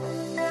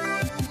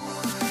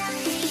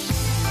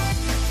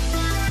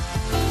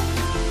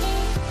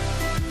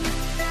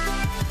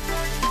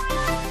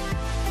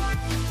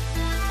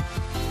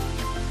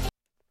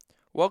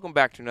Welcome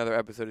back to another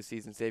episode of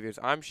Season Saviors.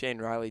 I'm Shane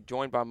Riley,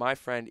 joined by my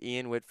friend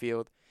Ian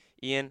Whitfield.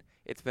 Ian,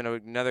 it's been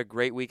another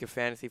great week of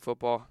fantasy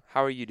football.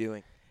 How are you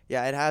doing?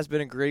 Yeah, it has been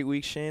a great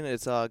week, Shane.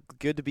 It's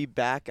good to be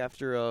back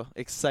after a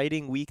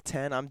exciting week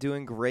 10. I'm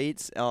doing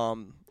great.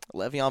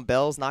 Le'Veon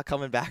Bell's not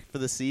coming back for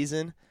the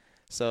season,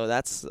 so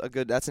that's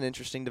an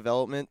interesting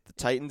development. The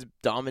Titans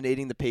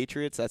dominating the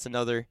Patriots. That's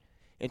another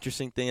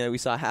interesting thing that we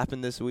saw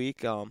happen this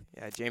week. Yeah,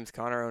 James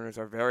Conner owners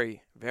are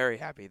very, very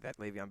happy that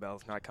Le'Veon Bell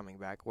is not coming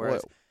back,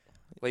 whereas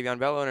Le'Veon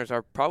Bell owners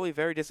are probably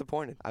very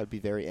disappointed. I would be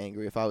very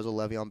angry if I was a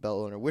Le'Veon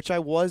Bell owner, which I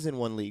was in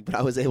one league, but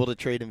I was able to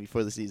trade him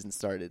before the season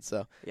started,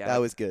 so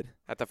that was good.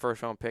 At the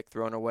first-round pick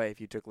thrown away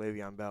if you took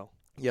Le'Veon Bell.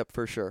 Yep,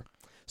 for sure.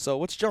 So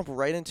let's jump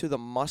right into the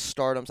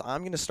must-startums.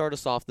 I'm going to start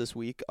us off this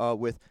week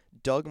with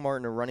Doug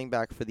Martin, a running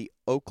back for the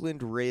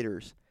Oakland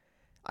Raiders.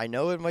 I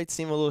know it might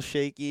seem a little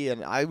shaky,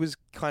 and I was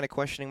kind of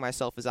questioning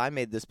myself as I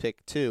made this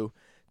pick, too,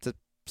 to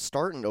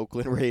start an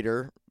Oakland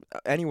Raider.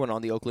 Anyone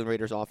on the Oakland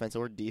Raiders offense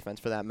or defense,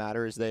 for that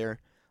matter, is they're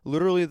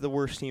literally the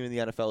worst team in the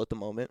NFL at the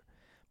moment.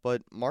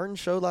 But Martin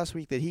showed last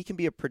week that he can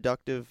be a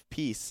productive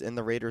piece in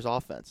the Raiders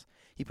offense.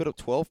 He put up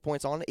 12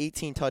 points on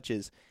 18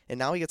 touches, and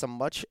now he gets a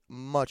much,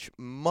 much,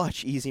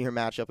 much easier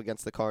matchup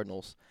against the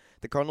Cardinals.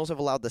 The Cardinals have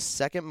allowed the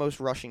second most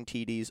rushing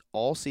TDs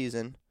all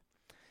season,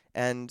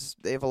 and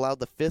they've allowed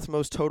the fifth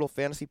most total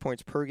fantasy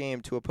points per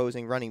game to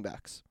opposing running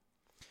backs.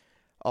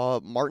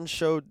 Martin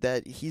showed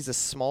that he's a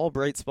small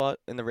bright spot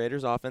in the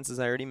Raiders offense, as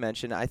I already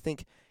mentioned. I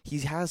think he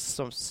has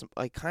some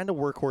kind of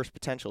workhorse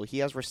potential. He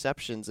has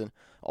receptions in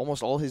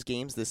almost all his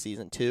games this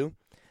season, too.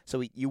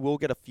 So you will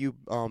get a few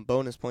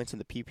bonus points in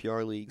the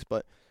PPR leagues,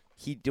 but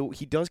he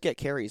does get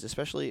carries,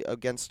 especially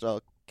against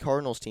a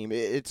Cardinals team.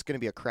 It's going to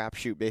be a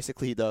crapshoot,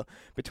 basically,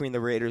 between the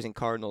Raiders and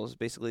Cardinals,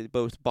 basically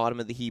both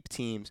bottom-of-the-heap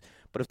teams.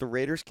 But if the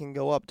Raiders can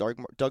go up,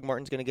 Doug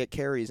Martin's going to get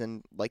carries,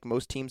 and like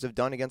most teams have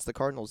done against the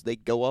Cardinals, they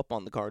go up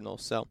on the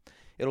Cardinals. So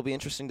it'll be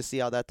interesting to see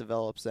how that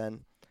develops,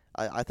 and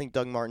I think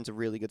Doug Martin's a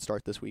really good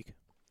start this week.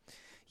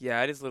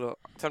 Yeah, it is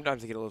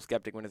sometimes I get a little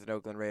skeptic when it's an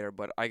Oakland Raider,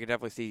 but I could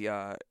definitely see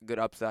good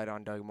upside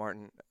on Doug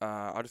Martin.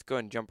 I'll just go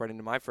ahead and jump right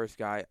into my first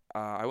guy.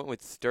 I went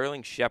with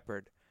Sterling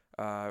Shepard,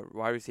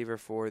 wide receiver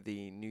for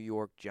the New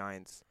York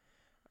Giants.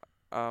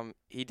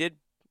 He did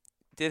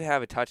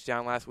have a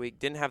touchdown last week.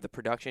 Didn't have the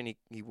production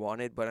he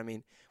wanted, but I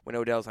mean, when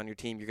Odell's on your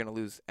team, you're going to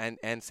lose, and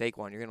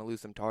Saquon, you're going to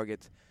lose some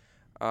targets.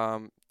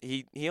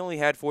 He only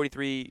had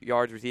 43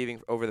 yards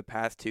receiving over the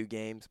past 2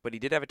 games, but he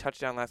did have a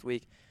touchdown last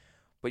week.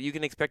 But you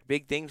can expect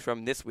big things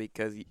from this week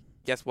because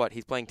guess what?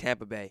 He's playing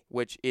Tampa Bay,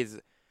 which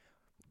is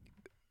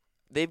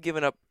they've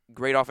given up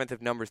great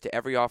offensive numbers to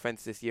every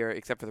offense this year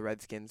except for the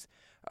Redskins.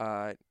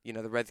 The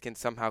Redskins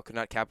somehow could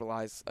not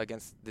capitalize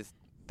against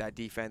that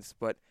defense,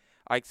 but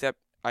I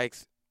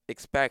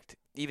expect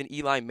even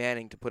Eli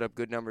Manning to put up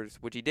good numbers,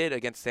 which he did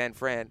against San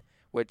Fran,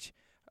 which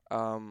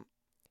Tampa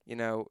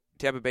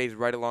Bay is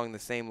right along the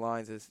same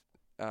lines as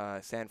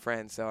San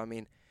Fran. So I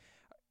mean,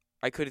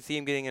 I could see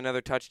him getting another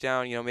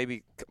touchdown,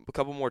 maybe a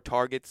couple more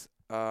targets.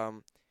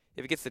 If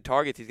he gets the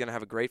targets, he's going to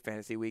have a great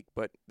fantasy week.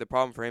 But the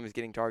problem for him is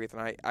getting targets,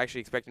 and I actually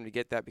expect him to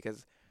get that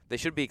because they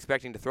should be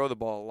expecting to throw the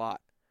ball a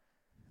lot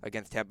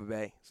against Tampa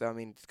Bay. So, I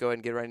mean, just go ahead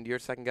and get right into your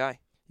second guy.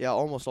 Yeah,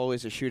 almost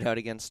always a shootout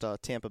against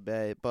Tampa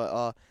Bay.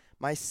 But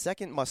my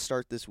second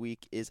must-start this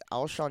week is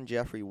Alshon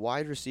Jeffrey,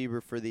 wide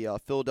receiver for the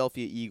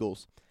Philadelphia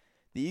Eagles.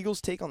 The Eagles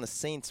take on the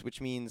Saints,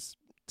 which means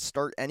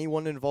start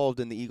anyone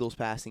involved in the Eagles'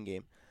 passing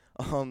game.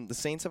 The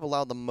Saints have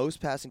allowed the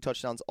most passing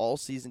touchdowns all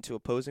season to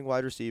opposing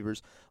wide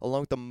receivers,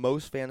 along with the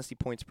most fantasy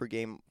points per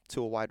game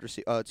to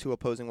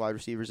opposing wide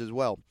receivers as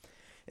well.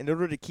 In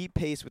order to keep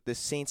pace with this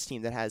Saints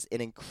team that has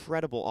an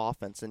incredible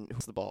offense and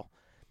who's the ball,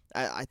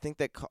 I think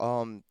that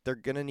they're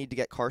going to need to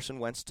get Carson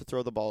Wentz to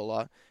throw the ball a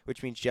lot,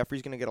 which means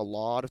Jeffrey's going to get a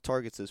lot of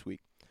targets this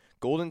week.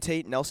 Golden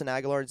Tate, Nelson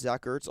Aguilar, and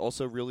Zach Ertz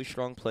also really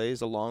strong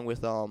plays along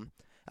with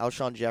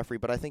Alshon Jeffrey,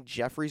 but I think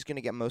Jeffrey's going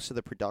to get most of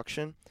the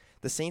production.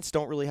 The Saints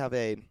don't really have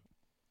a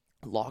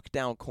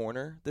lockdown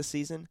corner this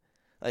season.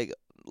 Like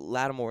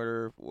Lattimore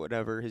or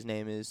whatever his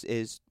name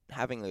is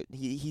having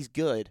he's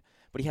good,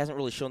 but he hasn't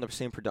really shown the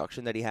same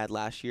production that he had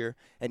last year.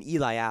 And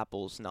Eli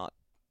Apple's not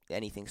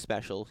anything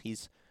special. He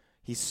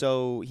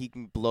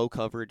can blow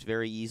coverage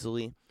very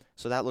easily.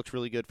 So that looks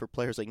really good for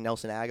players like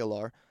Nelson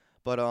Aguilar.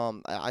 But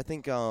I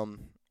think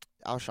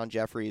Alshon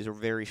Jeffrey is a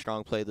very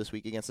strong play this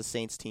week against the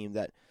Saints team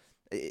that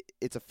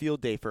it's a field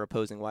day for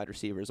opposing wide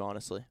receivers,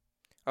 honestly.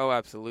 Oh,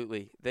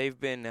 absolutely. They've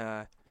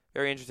been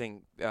very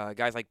interesting.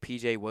 Guys like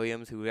P.J.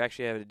 Williams, who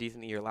actually had a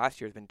decent year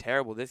last year, has been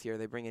terrible this year.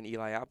 They bring in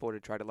Eli Apple to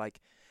try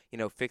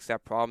to fix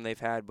that problem they've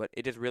had, but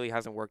it just really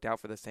hasn't worked out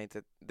for the Saints.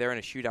 They're in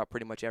a shootout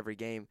pretty much every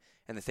game,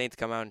 and the Saints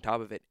come out on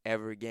top of it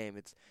every game.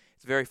 It's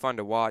very fun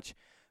to watch,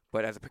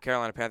 but as a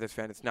Carolina Panthers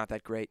fan, it's not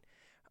that great.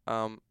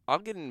 I'll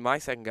get in my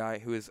second guy,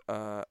 who is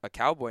a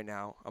Cowboy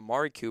now,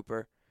 Amari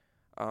Cooper.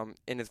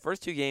 In his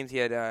first 2 games, he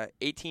had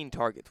 18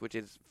 targets, which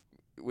is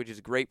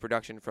great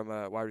production from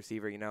a wide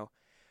receiver. He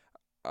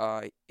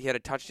had a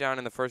touchdown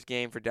in the first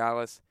game for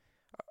Dallas.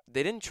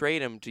 They didn't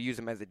trade him to use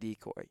him as a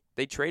decoy.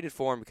 They traded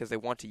for him because they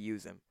want to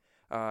use him.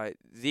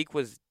 Zeke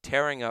was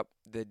tearing up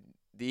the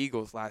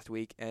Eagles last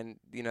week, and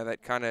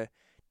that kind of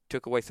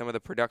took away some of the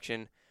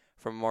production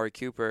from Amari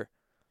Cooper.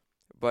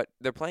 But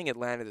they're playing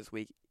Atlanta this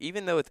week.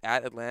 Even though it's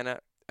at Atlanta,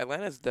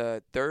 Atlanta's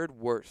the third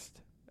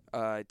worst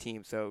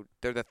team. So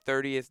they're the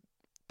 30th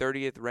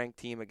ranked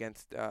team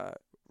against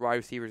wide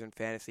receivers in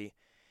fantasy,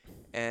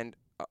 and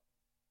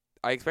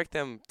I expect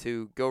them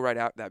to go right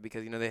out that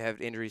because they have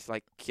injuries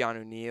like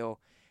Keanu Neal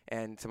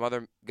and some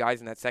other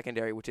guys in that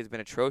secondary, which has been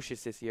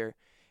atrocious this year.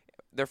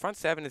 Their front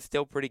seven is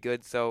still pretty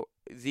good, so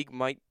Zeke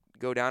might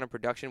go down in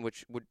production,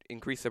 which would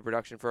increase the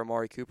production for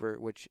Amari Cooper,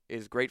 which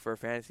is great for a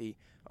fantasy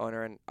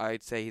owner, and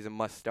I'd say he's a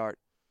must start.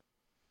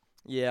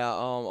 Yeah,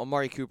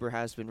 Amari Cooper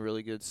has been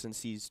really good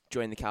since he's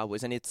joined the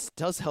Cowboys, and it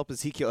does help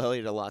Ezekiel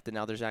Elliott a lot that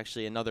now there's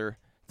actually another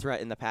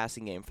threat in the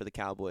passing game for the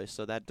Cowboys,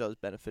 so that does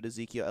benefit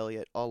Ezekiel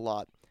Elliott a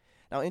lot.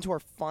 Now into our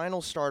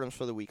final stardoms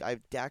for the week, I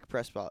have Dak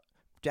Prescott,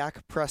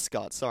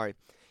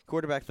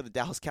 quarterback for the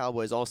Dallas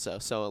Cowboys also,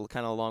 so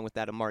kind of along with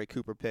that Amari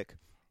Cooper pick.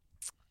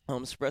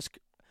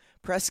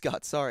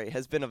 Prescott,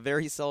 has been a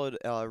very solid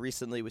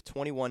recently with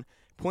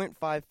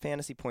 21.5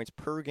 fantasy points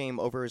per game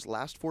over his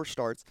last 4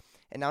 starts,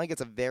 and now he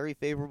gets a very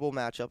favorable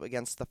matchup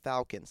against the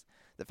Falcons.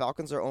 The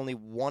Falcons are only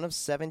one of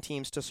 7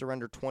 teams to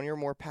surrender 20 or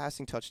more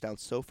passing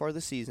touchdowns so far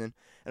this season,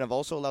 and have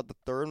also allowed the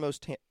third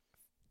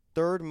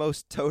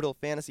most total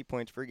fantasy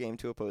points per game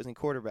to opposing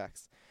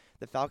quarterbacks.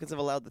 The Falcons have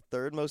allowed the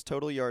third most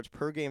total yards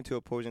per game to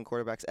opposing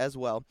quarterbacks as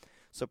well,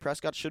 so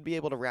Prescott should be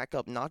able to rack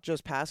up not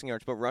just passing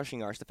yards but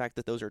rushing yards, the fact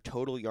that those are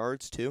total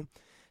yards too,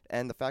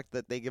 and the fact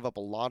that they give up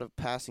a lot of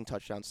passing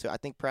touchdowns. So I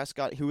think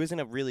Prescott, who isn't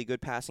a really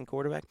good passing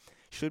quarterback,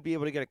 should be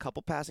able to get a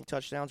couple passing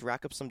touchdowns,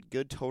 rack up some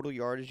good total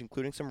yardage,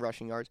 including some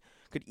rushing yards,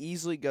 could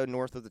easily go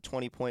north of the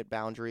 20-point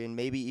boundary and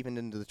maybe even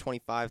into the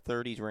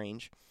 25-30s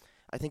range.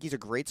 I think he's a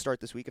great start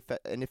this week,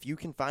 and if you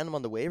can find him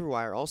on the waiver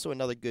wire, also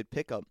another good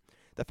pickup.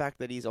 The fact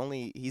that he's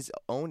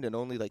owned in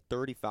only like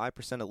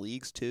 35% of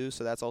leagues too,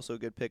 so that's also a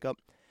good pickup.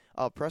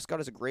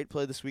 Prescott is a great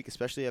play this week,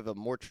 especially if you have a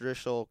more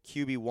traditional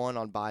QB1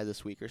 on bye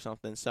this week or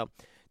something. So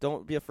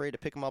don't be afraid to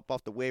pick him up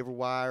off the waiver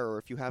wire, or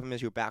if you have him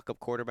as your backup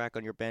quarterback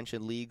on your bench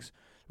in leagues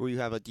where you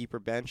have a deeper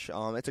bench.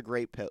 It's a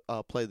great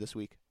play this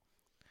week.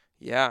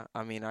 Yeah,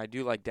 I mean, I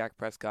do like Dak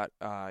Prescott,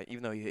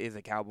 even though he is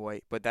a Cowboy.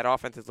 But that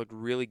offense has looked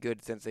really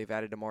good since they've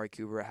added Amari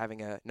Cooper,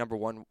 having a number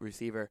 1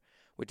 receiver,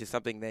 which is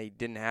something they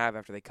didn't have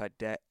after they cut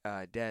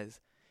Dez.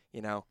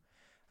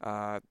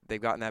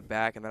 They've gotten that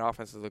back, and that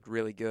offense has looked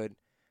really good.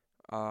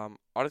 I'll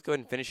just go ahead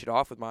and finish it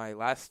off with my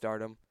last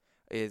stardom,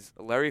 is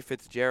Larry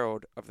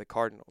Fitzgerald of the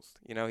Cardinals.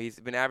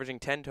 He's been averaging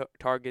 10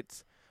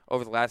 targets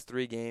over the last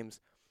 3 games.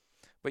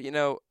 But,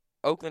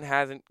 Oakland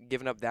hasn't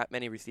given up that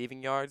many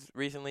receiving yards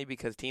recently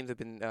because teams have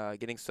been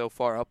getting so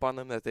far up on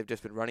them that they've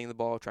just been running the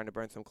ball, trying to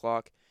burn some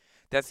clock.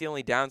 That's the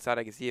only downside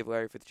I can see of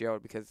Larry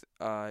Fitzgerald because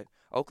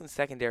Oakland's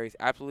secondary is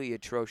absolutely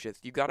atrocious.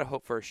 You got to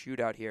hope for a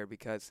shootout here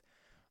because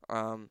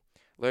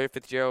Larry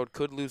Fitzgerald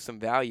could lose some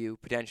value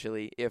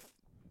potentially if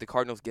the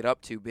Cardinals get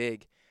up too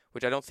big,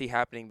 which I don't see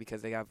happening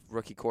because they have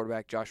rookie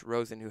quarterback Josh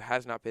Rosen, who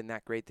has not been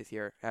that great this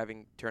year,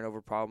 having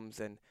turnover problems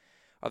and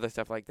other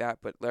stuff like that.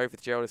 But Larry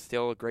Fitzgerald is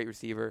still a great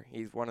receiver.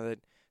 He's one of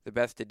the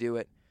best to do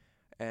it.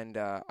 And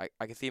I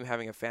can see him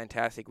having a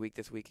fantastic week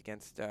this week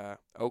against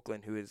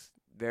Oakland, who is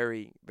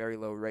very, very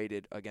low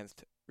rated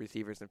against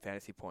receivers and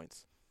fantasy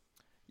points.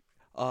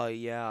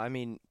 Yeah, I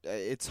mean,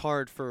 it's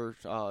hard for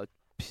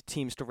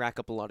teams to rack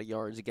up a lot of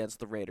yards against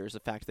the Raiders. The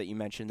fact that you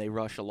mentioned they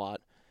rush a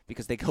lot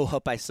because they go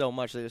up by so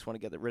much, they just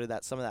want to get rid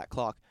of some of that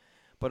clock.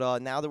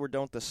 But now that we're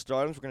done with the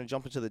starters, we're going to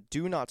jump into the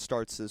do not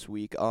starts this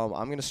week. I'm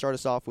going to start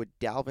us off with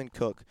Dalvin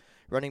Cook,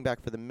 running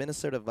back for the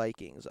Minnesota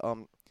Vikings.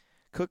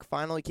 Cook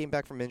finally came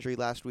back from injury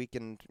last week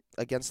and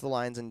against the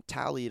Lions and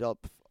tallied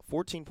up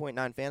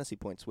 14.9 fantasy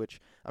points,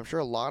 which I'm sure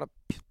a lot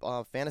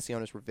of fantasy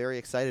owners were very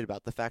excited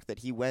about. The fact that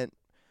he went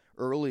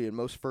early in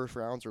most first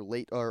rounds or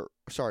late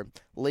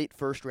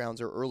first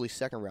rounds or early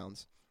second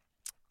rounds.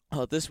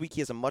 This week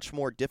he has a much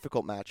more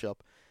difficult matchup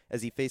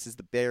as he faces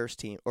the Bears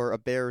team, or a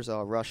Bears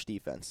rush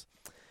defense.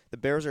 The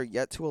Bears are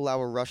yet to allow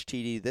a rush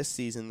TD this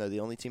season. They're the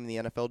only team in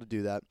the NFL to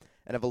do that,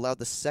 and have allowed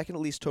the second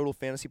least total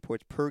fantasy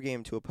points per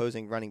game to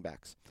opposing running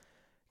backs.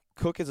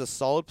 Cook is a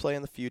solid play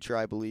in the future,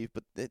 I believe,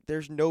 but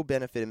there's no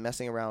benefit in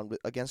messing around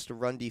against a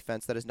run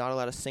defense that has not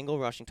allowed a single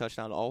rushing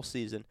touchdown all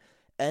season,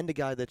 and a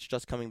guy that's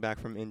just coming back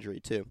from injury,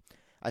 too.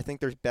 I think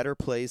there's better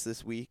plays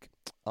this week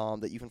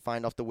that you can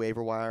find off the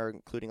waiver wire,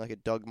 including like a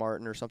Doug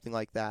Martin or something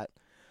like that.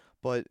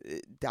 But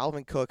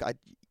Dalvin Cook,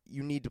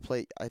 you need to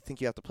play. I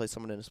think you have to play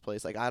someone in his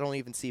place. Like, I don't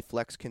even see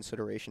flex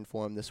consideration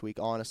for him this week,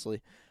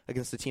 honestly,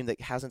 against a team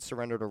that hasn't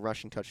surrendered a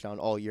rushing touchdown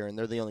all year, and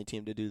they're the only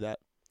team to do that.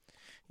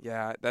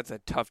 Yeah, that's a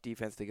tough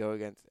defense to go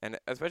against, and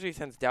especially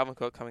since Dalvin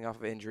Cook coming off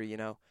of injury,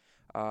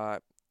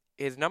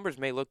 his numbers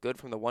may look good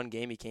from the one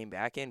game he came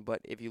back in,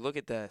 but if you look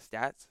at the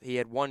stats, he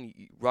had one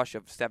rush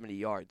of 70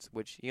 yards,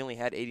 which he only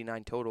had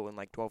 89 total in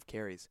like 12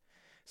 carries.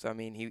 So, I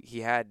mean,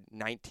 he had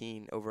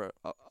 19 over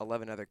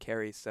 11 other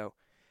carries. So,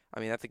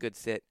 I mean, that's a good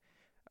sit.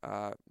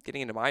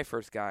 Getting into my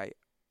first guy,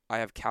 I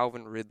have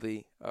Calvin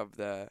Ridley of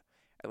the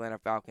Atlanta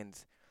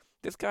Falcons.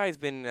 This guy's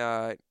been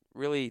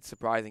really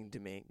surprising to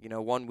me. You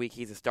know, one week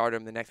he's a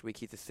stardom, the next week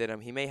he's a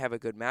sit-em. He may have a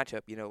good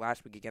matchup, you know,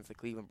 last week against the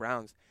Cleveland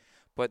Browns,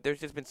 but there's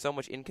just been so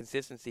much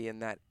inconsistency in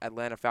that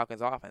Atlanta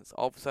Falcons offense.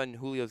 All of a sudden,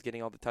 Julio's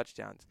getting all the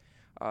touchdowns.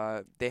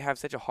 They have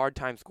such a hard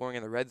time scoring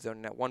in the red zone,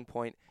 and at one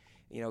point,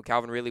 you know,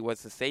 Calvin Ridley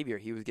was the savior.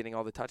 He was getting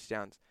all the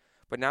touchdowns.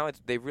 But now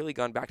they've really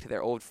gone back to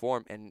their old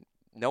form, and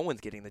no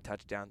one's getting the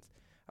touchdowns.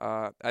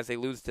 As they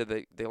lost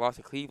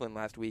to Cleveland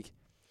last week,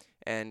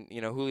 and you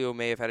know Julio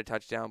may have had a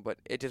touchdown, but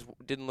it just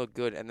didn't look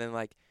good. And then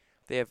like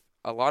they have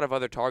a lot of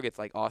other targets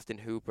like Austin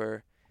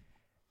Hooper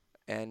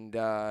and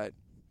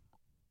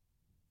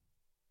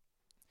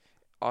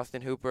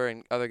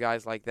other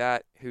guys like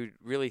that who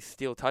really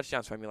steal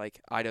touchdowns from you, like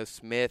Ito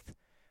Smith.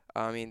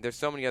 I mean, there's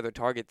so many other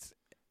targets,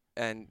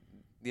 and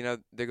you know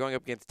they're going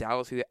up against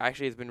Dallas, who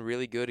actually has been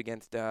really good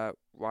against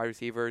wide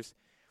receivers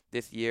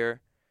this year.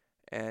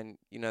 And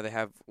you know they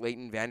have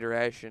Leighton Vander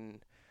Esch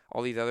and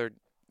all these other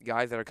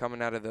guys that are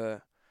coming out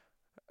of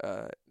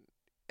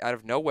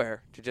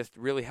nowhere to just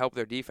really help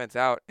their defense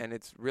out, and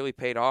it's really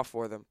paid off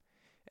for them.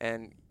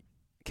 And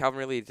Calvin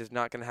Ridley is just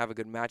not going to have a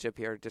good matchup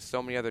here. Just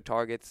so many other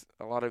targets,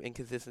 a lot of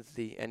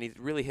inconsistency, and he's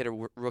really hit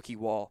a rookie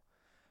wall.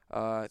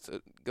 So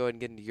go ahead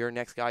and get into your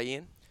next guy,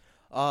 Ian.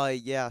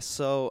 Yeah,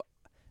 so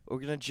we're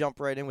going to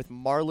jump right in with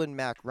Marlon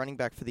Mack, running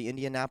back for the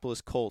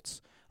Indianapolis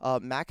Colts.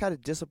 Mack had a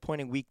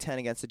disappointing Week 10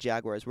 against the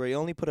Jaguars where he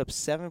only put up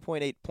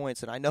 7.8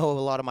 points, and I know a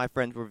lot of my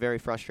friends were very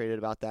frustrated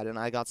about that, and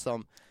I got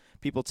some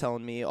people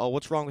telling me, oh,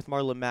 what's wrong with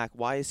Marlon Mack?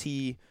 Why is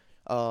he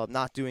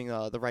not doing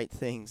the right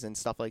things and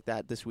stuff like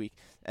that this week?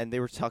 And they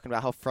were talking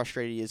about how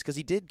frustrated he is because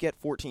he did get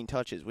 14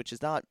 touches, which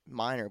is not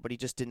minor, but he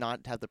just did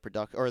not have the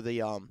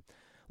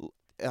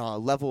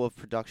level of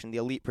production, the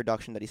elite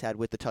production that he's had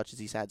with the touches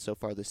he's had so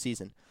far this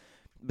season.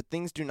 But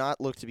things do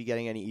not look to be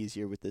getting any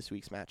easier with this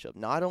week's matchup.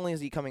 Not only is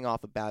he coming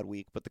off a bad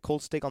week, but the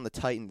Colts take on the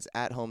Titans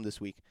at home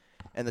this week.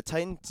 And the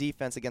Titans'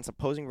 defense against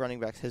opposing running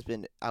backs has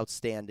been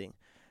outstanding.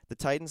 The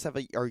Titans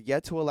are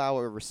yet to allow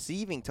a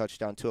receiving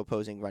touchdown to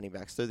opposing running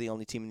backs. They're the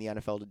only team in the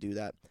NFL to do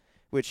that.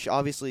 Which,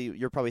 obviously,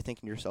 you're probably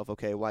thinking to yourself,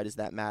 okay, why does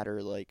that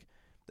matter? Like,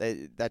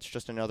 that's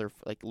just another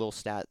little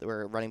stat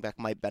where a running back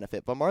might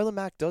benefit. But Marlon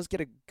Mack does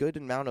get a good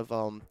amount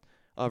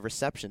of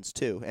receptions,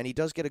 too. And he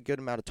does get a good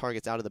amount of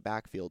targets out of the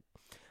backfield.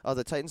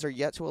 The Titans are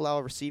yet to allow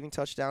a receiving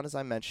touchdown, as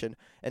I mentioned.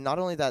 And not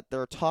only that,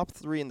 they're top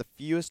 3 in the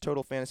fewest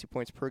total fantasy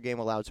points per game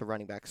allowed to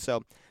running backs.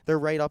 So they're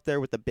right up there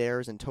with the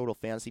Bears in total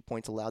fantasy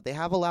points allowed. They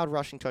have allowed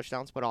rushing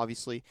touchdowns, but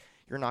obviously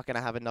you're not going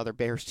to have another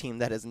Bears team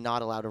that has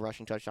not allowed a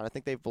rushing touchdown. I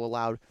think they've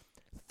allowed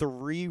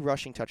 3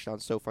 rushing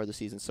touchdowns so far this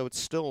season. So it's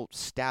still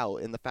stout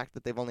in the fact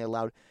that they've only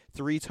allowed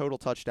 3 total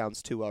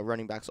touchdowns to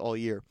running backs all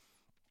year.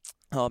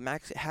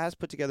 Max has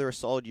put together a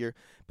solid year,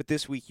 but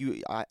this week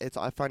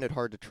I find it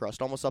hard to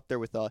trust. Almost up there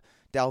with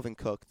Dalvin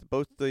Cook.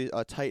 Both the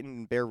Titan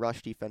and Bear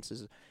rush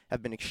defenses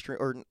have been extreme,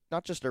 or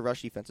not just their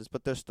rush defenses,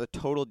 but the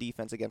total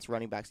defense against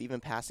running backs, even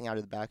passing out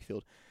of the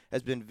backfield,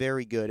 has been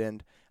very good.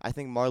 And I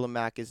think Marlon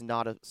Mack is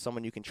not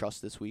someone you can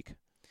trust this week.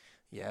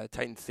 Yeah, the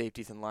Titans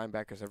safeties and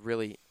linebackers have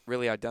really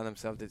outdone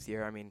themselves this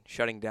year. I mean,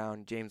 shutting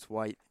down James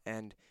White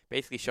and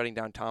basically shutting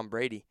down Tom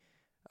Brady.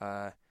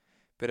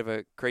 Bit of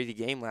a crazy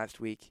game last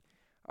week.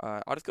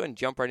 I'll just go ahead and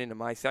jump right into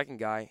my second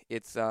guy.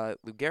 It's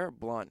LeGarrette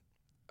Blount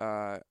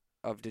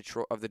of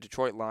the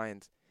Detroit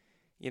Lions.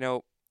 You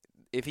know,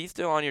 if he's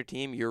still on your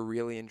team, you're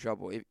really in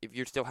trouble. If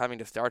you're still having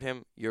to start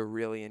him, you're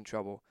really in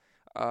trouble.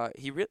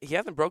 He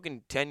hasn't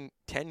broken 10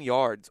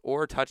 yards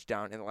or a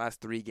touchdown in the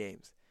last 3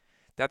 games.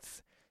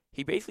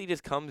 He basically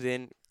just comes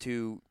in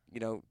to, you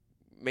know,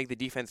 make the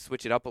defense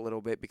switch it up a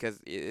little bit because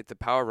it's a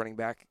power running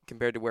back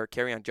compared to where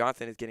Kerryon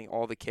Johnson is getting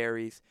all the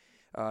carries.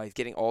 He's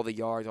getting all the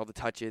yards, all the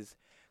touches.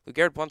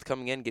 LeGarrette Blount's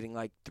coming in getting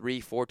like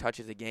 3-4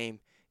 touches a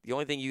game. The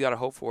only thing you got to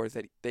hope for is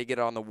that they get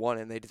on the one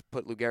and they just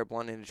put LeGarrette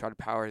Blount in to try to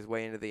power his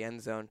way into the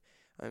end zone.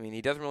 I mean,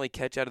 he doesn't really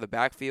catch out of the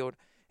backfield,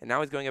 and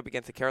now he's going up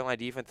against a Carolina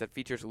defense that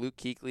features Luke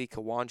Kuechly,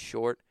 Kawan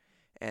Short,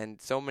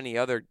 and so many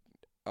other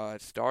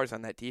stars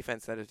on that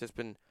defense that has just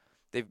been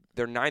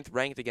they're 9th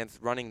ranked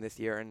against running this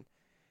year, and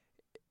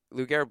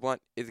LeGarrette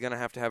Blount is going to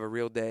have a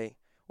real day,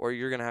 or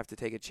you're going to have to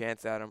take a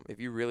chance at him if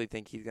you really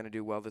think he's going to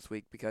do well this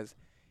week because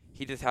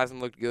he just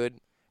hasn't looked good.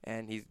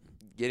 And he's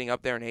getting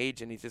up there in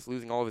age, and he's just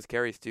losing all of his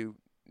carries to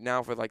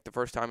now for like the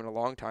first time in a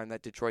long time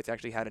that Detroit's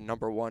actually had a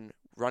number 1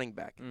 running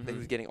back. Mm-hmm. That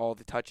was getting all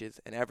the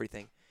touches and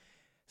everything.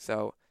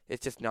 So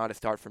it's just not a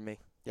start for me.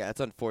 Yeah, it's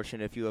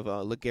unfortunate if you have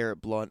LeGarrette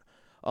Blount.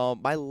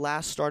 My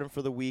last stardom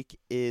for the week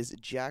is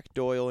Jack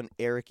Doyle and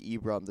Eric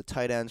Ebron, the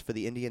tight ends for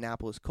the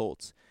Indianapolis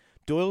Colts.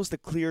 Doyle's the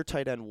clear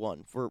tight end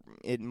 1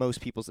 in most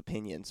people's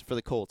opinions for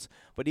the Colts,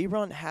 but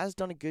Ebron has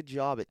done a good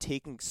job at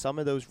taking some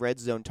of those red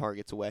zone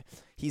targets away.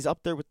 He's up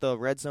there with the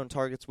red zone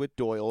targets with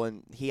Doyle,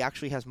 and he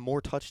actually has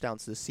more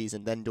touchdowns this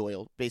season than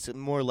Doyle,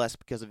 basically more or less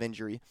because of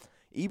injury.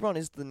 Ebron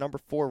is the number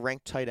 4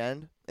 ranked tight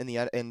end in the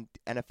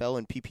NFL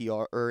in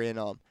PPR or in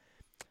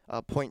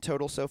point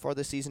total so far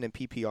this season in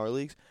PPR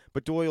leagues,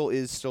 but Doyle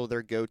is still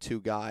their go-to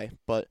guy.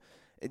 But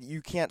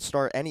You can't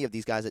start any of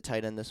these guys at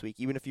tight end this week,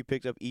 even if you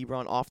picked up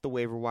Ebron off the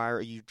waiver wire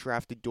or you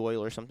drafted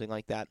Doyle or something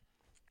like that.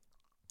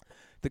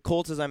 The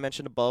Colts, as I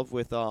mentioned above,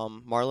 with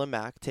Marlon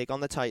Mack, take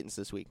on the Titans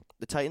this week.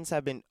 The Titans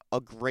have been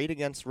great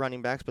against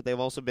running backs, but they've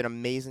also been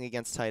amazing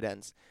against tight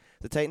ends.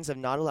 The Titans have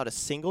not allowed a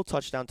single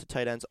touchdown to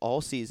tight ends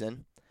all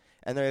season,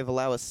 and they've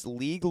allowed a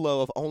league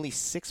low of only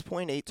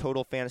 6.8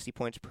 total fantasy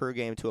points per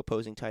game to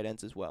opposing tight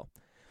ends as well.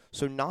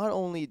 So not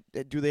only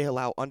do they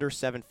allow under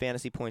 7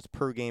 fantasy points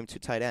per game to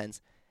tight ends,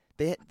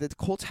 the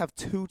Colts have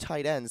 2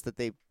 tight ends that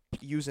they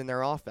use in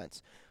their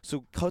offense.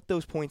 So cut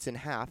those points in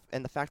half,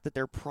 and the fact that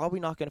they're probably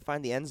not going to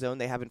find the end zone,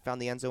 they haven't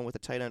found the end zone with a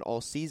tight end all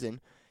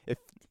season,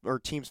 or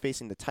teams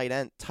facing the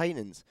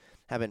Titans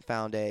haven't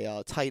found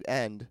a tight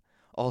end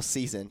all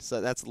season.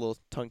 So that's a little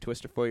tongue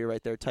twister for you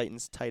right there,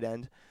 Titans, tight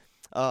end.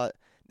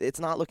 It's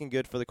not looking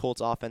good for the Colts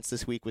offense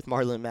this week with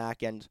Marlon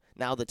Mack and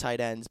now the tight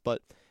ends,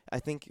 but I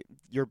think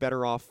you're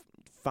better off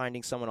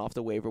finding someone off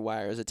the waiver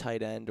wire as a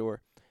tight end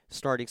or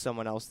starting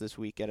someone else this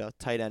week at a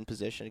tight end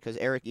position, because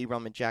Eric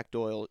Ebron and Jack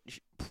Doyle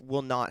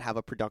will not have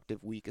a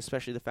productive week,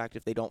 especially the fact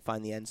if they don't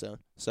find the end zone.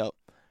 So,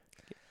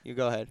 you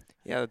go ahead.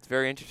 Yeah, that's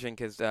very interesting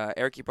because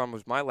Eric Ebron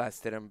was my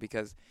last sit-em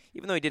because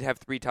even though he did have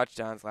 3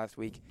 touchdowns last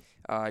week,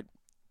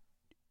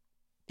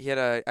 he had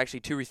actually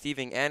 2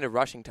 receiving and a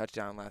rushing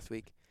touchdown last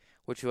week,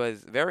 which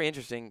was very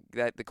interesting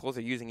that the Colts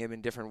are using him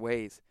in different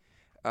ways.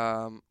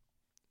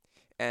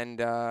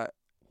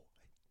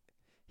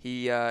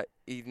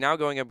 He's now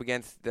going up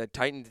against the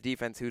Titans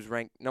defense, who's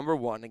ranked number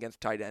 1 against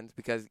tight ends,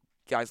 because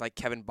guys like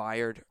Kevin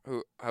Byard,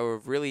 who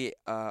have really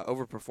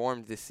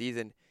overperformed this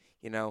season,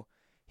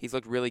 he's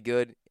looked really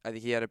good. I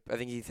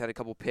think he's had a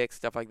couple picks,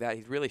 stuff like that.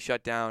 He's really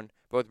shut down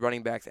both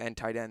running backs and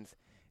tight ends,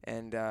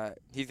 and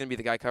he's going to be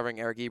the guy covering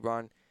Eric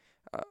Ebron.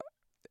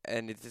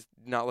 And it's just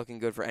not looking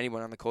good for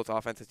anyone on the Colts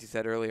offense, as you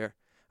said earlier.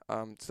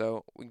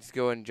 So we can just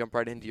go and jump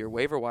right into your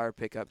waiver wire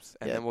pickups,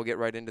 and then we'll get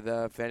right into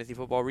the fantasy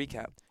football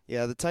recap.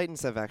 Yeah, the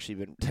Titans have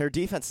their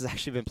defense has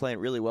actually been playing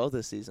really well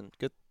this season.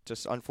 Good,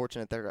 just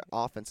unfortunate their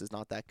offense is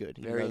not that good.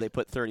 They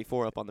put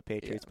 34 up on the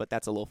Patriots, but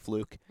that's a little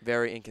fluke.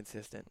 Very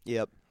inconsistent.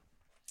 Yep.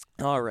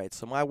 All right,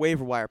 so my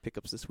waiver wire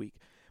pickups this week.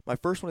 My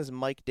first one is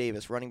Mike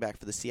Davis, running back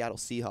for the Seattle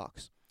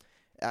Seahawks.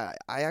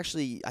 I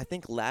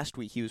think last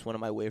week he was one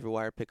of my waiver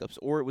wire pickups,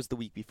 or it was the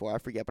week before, I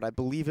forget, but I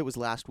believe it was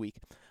last week.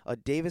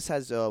 Davis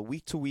has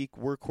week-to-week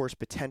workhorse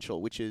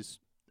potential, which is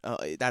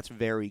that's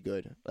very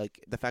good.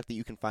 Like the fact that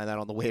you can find that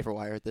on the waiver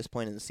wire at this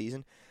point in the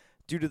season,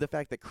 due to the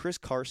fact that Chris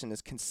Carson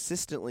is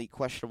consistently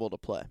questionable to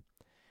play.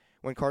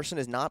 When Carson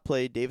has not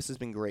played, Davis has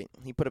been great.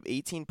 He put up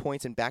 18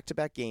 points in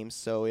back-to-back games,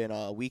 so in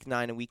Week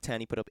 9 and Week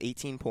 10 he put up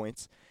 18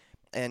 points.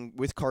 And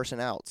with Carson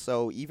out.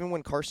 So even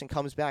when Carson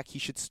comes back, he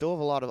should still have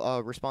a lot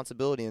of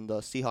responsibility in the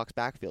Seahawks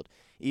backfield,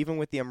 even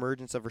with the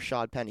emergence of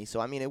Rashad Penny.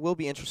 So, it will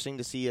be interesting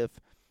to see if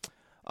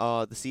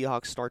the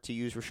Seahawks start to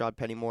use Rashad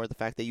Penny more. The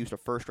fact they used a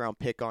first-round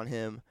pick on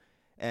him,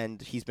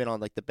 and he's been on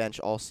the bench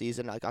all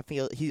season. I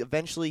feel he's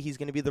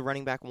going to be the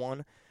running back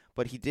 1,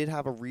 but he did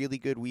have a really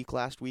good week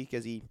last week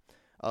as he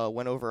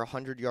went over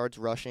 100 yards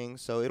rushing.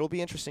 So it'll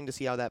be interesting to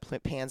see how that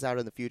pans out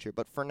in the future.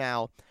 But for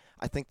now,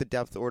 I think the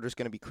depth order is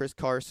going to be Chris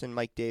Carson,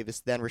 Mike Davis,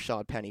 then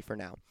Rashad Penny for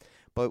now.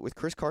 But with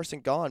Chris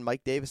Carson gone,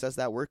 Mike Davis has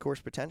that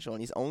workhorse potential,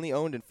 and he's only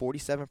owned in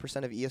 47%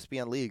 of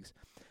ESPN leagues.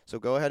 So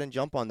go ahead and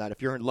jump on that.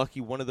 If you're in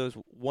lucky one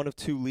of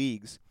 2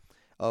 leagues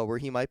where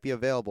he might be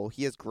available,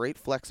 he has great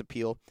flex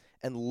appeal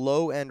and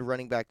low-end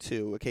running back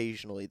 2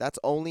 occasionally. That's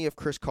only if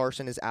Chris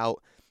Carson is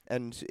out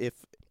and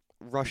if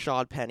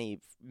Rashad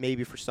Penny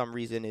maybe for some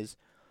reason is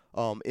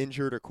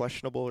injured or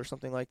questionable or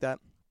something like that.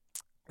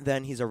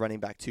 Then he's a running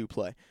back 2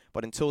 play.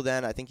 But until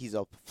then, I think he's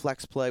a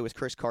flex play with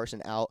Chris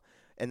Carson out.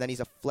 And then he's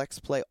a flex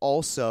play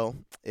also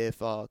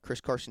if Chris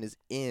Carson is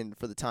in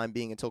for the time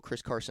being until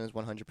Chris Carson is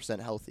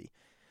 100% healthy.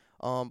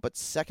 But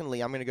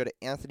secondly, I'm going to go to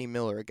Anthony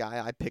Miller, a guy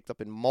I picked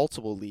up in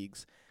multiple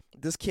leagues.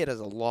 This kid has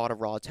a lot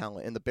of raw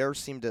talent, and the Bears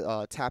seemed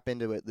to tap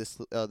into it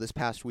this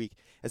past week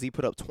as he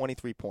put up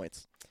 23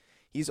 points.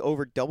 He's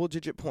over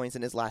double-digit points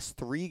in his last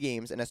 3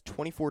 games and has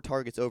 24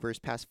 targets over his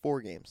past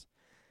 4 games.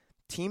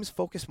 Teams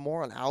focus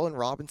more on Allen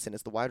Robinson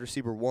as the wide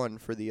receiver 1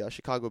 for the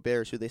Chicago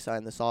Bears, who they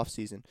signed this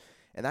offseason.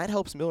 And that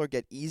helps Miller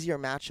get easier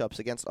matchups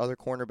against other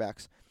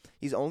cornerbacks.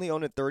 He's only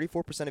owned in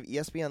 34% of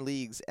ESPN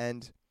leagues,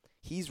 and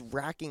he's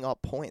racking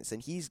up points.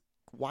 And he's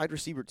wide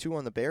receiver 2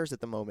 on the Bears at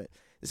the moment.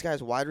 This guy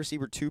has wide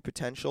receiver 2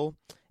 potential,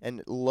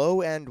 and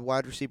low-end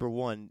wide receiver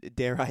 1,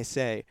 dare I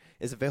say,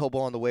 is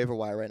available on the waiver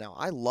wire right now.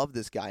 I love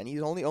this guy, and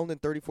he's only owned in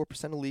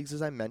 34% of leagues,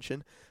 as I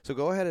mentioned. So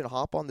go ahead and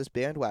hop on this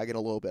bandwagon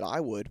a little bit. I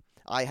would.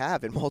 I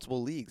have in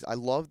multiple leagues. I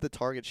love the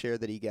target share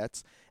that he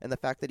gets and the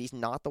fact that he's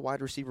not the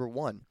wide receiver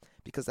 1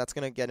 because that's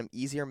going to get him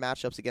easier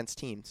matchups against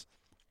teams.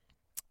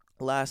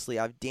 Lastly,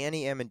 I have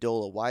Danny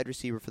Amendola, wide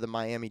receiver for the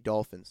Miami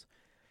Dolphins.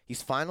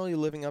 He's finally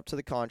living up to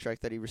the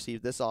contract that he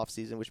received this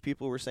offseason, which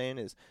people were saying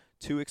is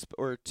too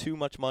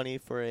much money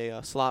for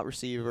a slot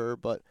receiver,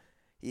 but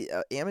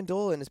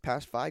Amendola in his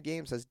past 5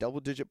 games has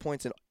double-digit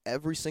points in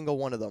every single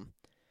one of them,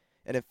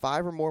 and in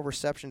 5 or more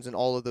receptions in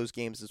all of those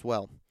games as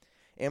well.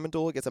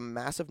 Amendola gets a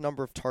massive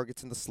number of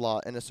targets in the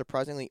slot and is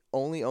surprisingly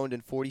only owned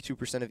in 42%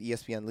 of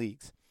ESPN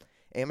leagues.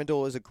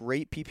 Amendola is a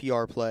great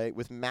PPR play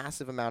with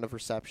massive amount of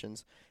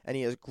receptions, and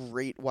he has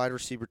great wide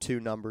receiver 2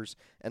 numbers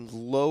and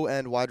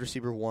low-end wide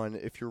receiver 1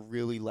 if you're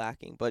really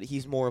lacking. But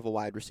he's more of a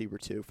wide receiver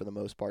 2 for the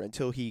most part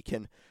until he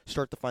can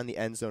start to find the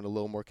end zone a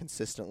little more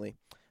consistently.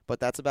 But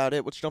that's about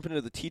it. Let's jump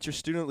into the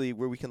Teacher-Student League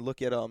where we can look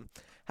at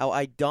how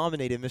I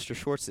dominated Mr.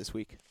 Schwartz this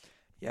week.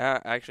 Yeah,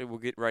 actually, we'll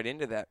get right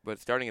into that. But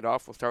starting it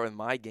off, we'll start with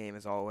my game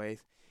as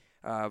always.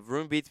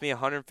 Vroom beats me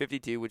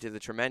 152, which is a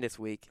tremendous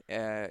week,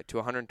 to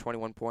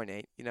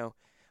 121.8. You know,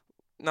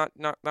 not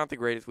the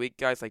greatest week.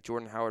 Guys like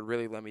Jordan Howard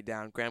really let me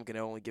down. Graham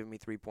Gano only giving me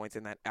 3 points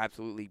in that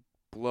absolute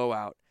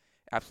blowout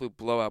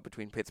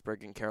between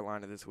Pittsburgh and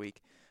Carolina this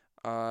week.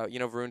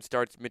 Vroom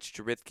starts Mitch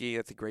Trubisky.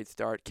 That's a great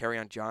start.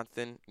 Kerryon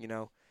Johnson,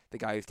 the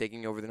guy who's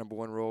taking over the number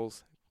 1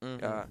 roles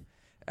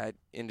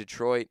in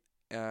Detroit.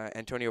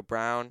 Antonio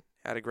Brown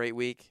had a great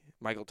week.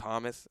 Michael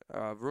Thomas.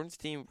 Vroom's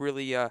team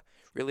really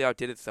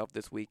outdid itself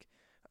this week,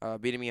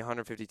 beating me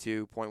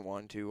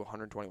 152.1 to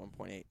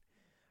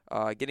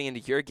 121.8. Getting into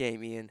your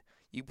game, Ian,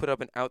 you put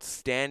up an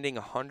outstanding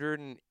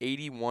 181.7.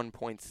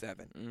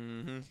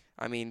 Mm-hmm.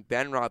 I mean,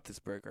 Ben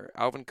Roethlisberger,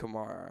 Alvin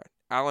Kamara,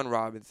 Allen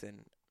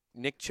Robinson,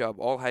 Nick Chubb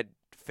all had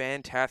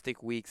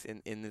fantastic weeks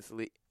in this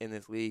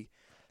league,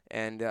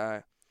 and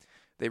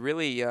they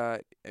really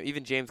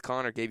even James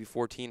Conner gave you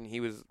 14. He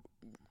was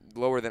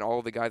lower than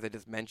all the guys I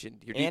just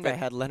mentioned. I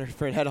had Leonard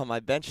Fournette on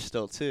my bench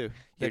still too.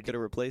 They could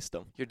have replaced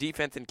him. Your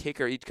defense and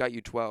kicker each got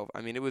you 12.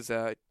 I mean, it was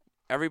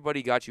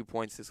everybody got you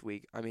points this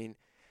week. I mean,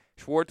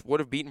 Schwartz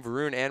would have beaten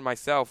Varun and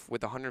myself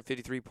with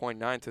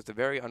 153.9, so it's a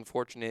very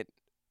unfortunate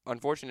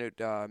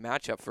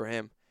matchup for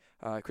him.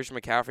 Christian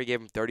McCaffrey gave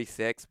him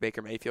 36.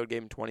 Baker Mayfield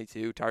gave him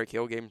 22. Tyreek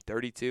Hill gave him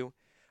 32.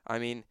 I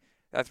mean,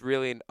 that's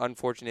really an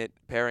unfortunate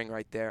pairing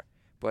right there.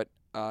 But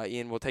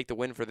Ian will take the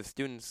win for the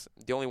students,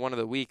 the only one of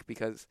the week,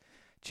 because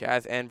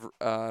Chaz and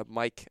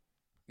Mike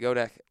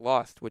Godek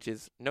lost, which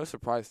is no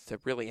surprise to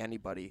really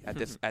anybody at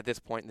this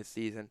point in the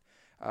season.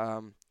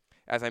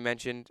 As I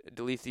mentioned,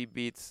 DeLisi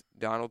beats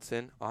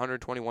Donaldson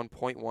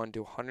 121.1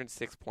 to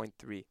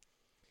 106.3.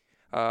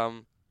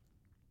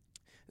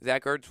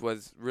 Zach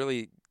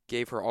Ertz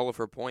gave her all of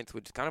her points,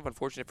 which is kind of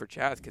unfortunate for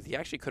Chaz because he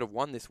actually could have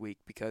won this week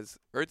because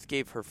Ertz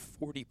gave her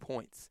 40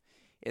 points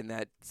in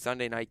that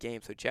Sunday night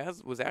game. So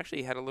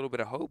Chaz had a little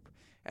bit of hope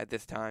at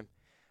this time.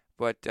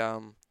 But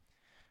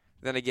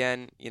then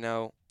again,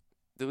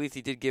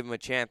 DeLisi did give him a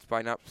chance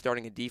by not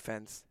starting a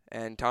defense,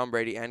 and Tom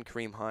Brady and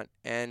Kareem Hunt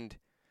and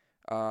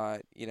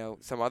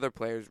some other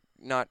players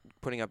not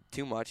putting up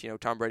too much.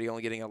 Tom Brady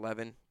only getting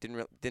 11,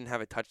 didn't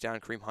have a touchdown.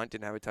 Kareem Hunt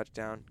didn't have a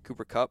touchdown.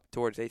 Cooper Kupp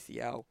towards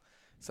ACL.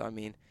 So I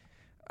mean,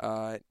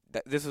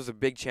 this was a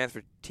big chance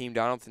for Team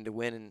Donaldson to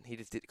win, and he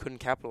just couldn't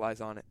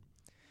capitalize on it.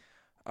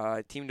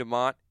 Team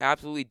DeMont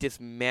absolutely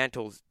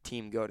dismantles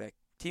Team Godek.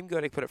 Team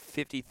Godek put up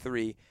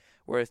 53,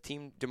 whereas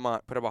Team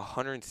DeMont put up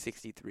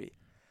 163.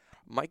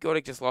 Mike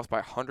Godek just lost by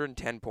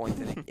 110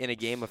 points in a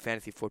game of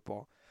fantasy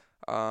football.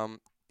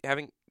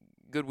 Having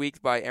good weeks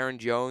by Aaron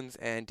Jones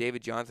and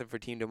David Johnson for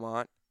Team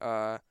DeMont.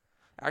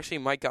 Actually,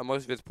 Mike got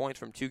most of his points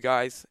from 2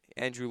 guys,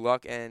 Andrew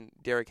Luck and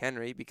Derrick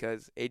Henry,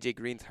 because A.J.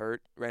 Green's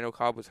hurt, Randall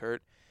Cobb was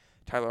hurt,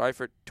 Tyler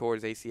Eifert tore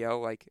his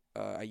ACL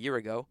a year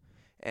ago,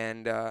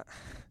 and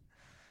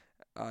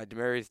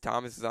Demaryius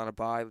Thomas is on a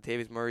bye,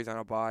 Latavius Murray's on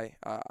a bye.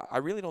 I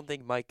really don't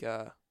think Mike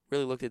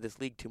really looked at this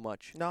league too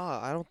much. No,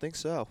 I don't think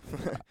so.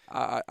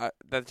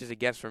 That's just a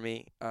guess for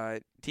me.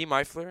 Team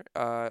Eifler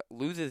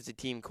loses to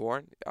Team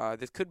Corn.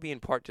 This could be in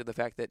part to the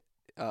fact that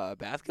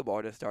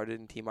basketball just started,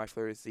 and Team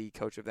Eifler is the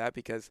coach of that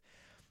because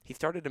he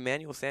started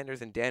Emmanuel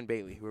Sanders and Dan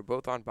Bailey, who are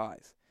both on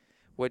byes,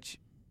 which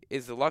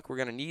is the luck we're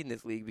going to need in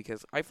this league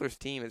because Eifler's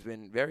team has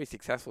been very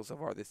successful so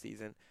far this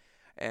season.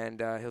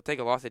 And he'll take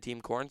a loss at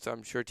Team Corn, so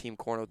I'm sure Team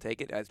Corn will take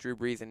it, as Drew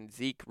Brees and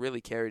Zeke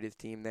really carried his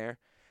team there.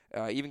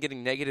 Even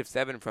getting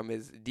 -7 from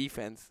his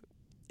defense,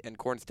 and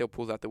Corn still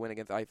pulls out the win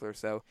against Eifler.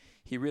 So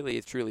he really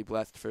is truly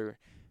blessed for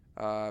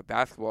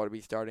basketball to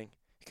be starting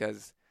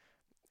because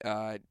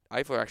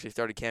Eifler actually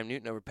started Cam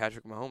Newton over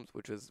Patrick Mahomes,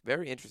 which was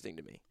very interesting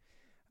to me.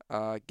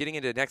 Getting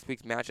into next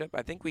week's matchup,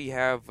 I think we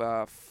have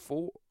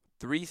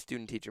 3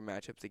 student-teacher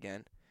matchups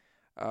again.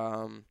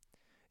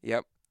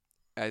 Yep.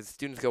 As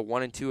students go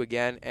 1 and 2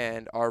 again,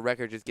 and our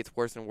record just gets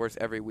worse and worse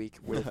every week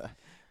with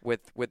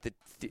the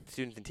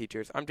students and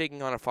teachers. I'm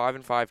taking on a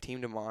 5-5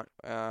 Team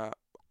DeMont.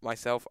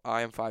 Myself,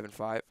 I am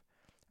 5-5.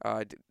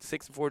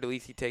 6-4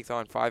 DeLisi takes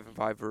on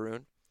 5-5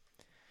 Varun,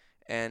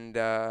 and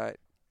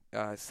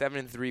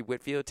 7-3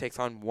 Whitfield takes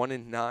on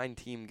 1-9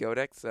 Team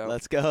Godek. So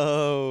let's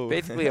go.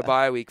 Basically a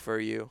bye week for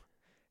you,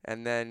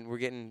 and then we're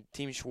getting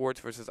Team Schwartz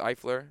versus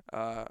Eifler.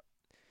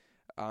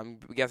 I'm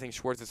guessing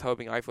Schwartz is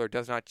hoping Eifler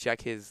does not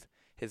check his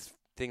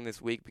thing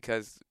this week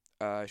because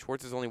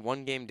Schwartz is only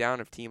 1 game down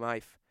of Team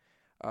Eif.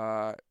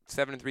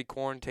 7-3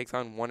 Corn takes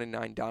on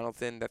 1-9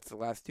 Donaldson. That's the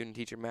last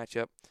student-teacher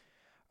matchup.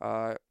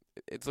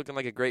 It's looking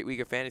like a great week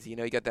of fantasy.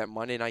 You got that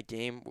Monday night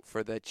game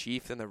for the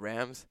Chiefs and the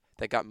Rams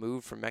that got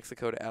moved from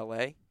Mexico to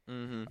L.A.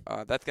 Mm-hmm.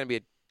 That's going to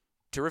be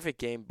terrific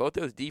game. Both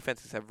those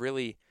defenses have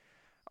really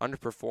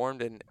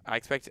underperformed, and I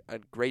expect a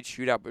great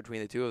shootout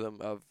between the two of them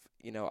of,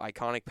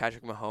 iconic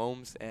Patrick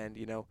Mahomes and,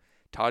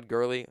 Todd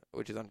Gurley,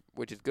 which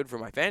is good for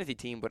my fantasy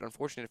team, but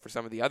unfortunate for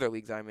some of the other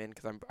leagues I'm in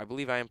because I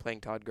believe I am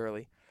playing Todd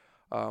Gurley.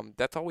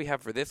 That's all we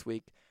have for this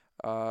week.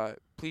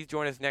 Please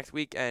join us next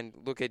week and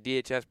look at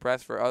DHS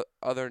Press for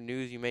other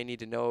news you may need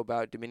to know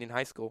about Dominion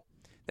High School.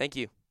 Thank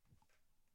you.